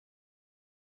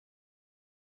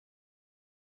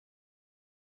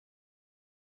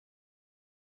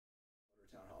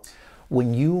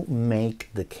When you make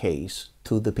the case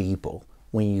to the people,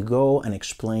 when you go and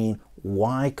explain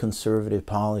why conservative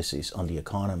policies on the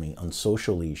economy, on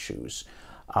social issues,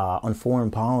 on foreign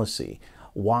policy,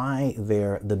 why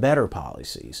they're the better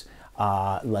policies,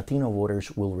 Latino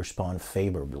voters will respond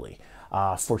favorably.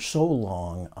 For so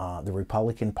long, the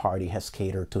Republican Party has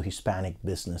catered to Hispanic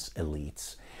business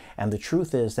elites. And the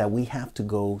truth is that we have to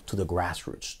go to the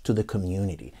grassroots, to the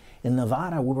community. In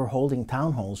Nevada, we were holding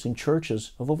town halls in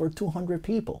churches of over 200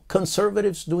 people.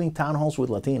 Conservatives doing town halls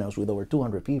with Latinos with over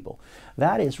 200 people.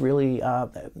 That is really,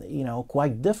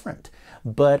 quite different.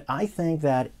 But I think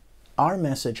that our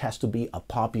message has to be a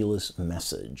populist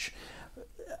message.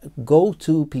 Go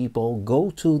to people,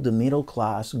 go to the middle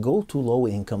class, go to low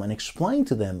income, and explain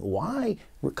to them why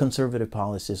conservative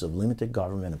policies of limited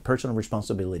government and personal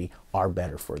responsibility are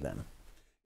better for them.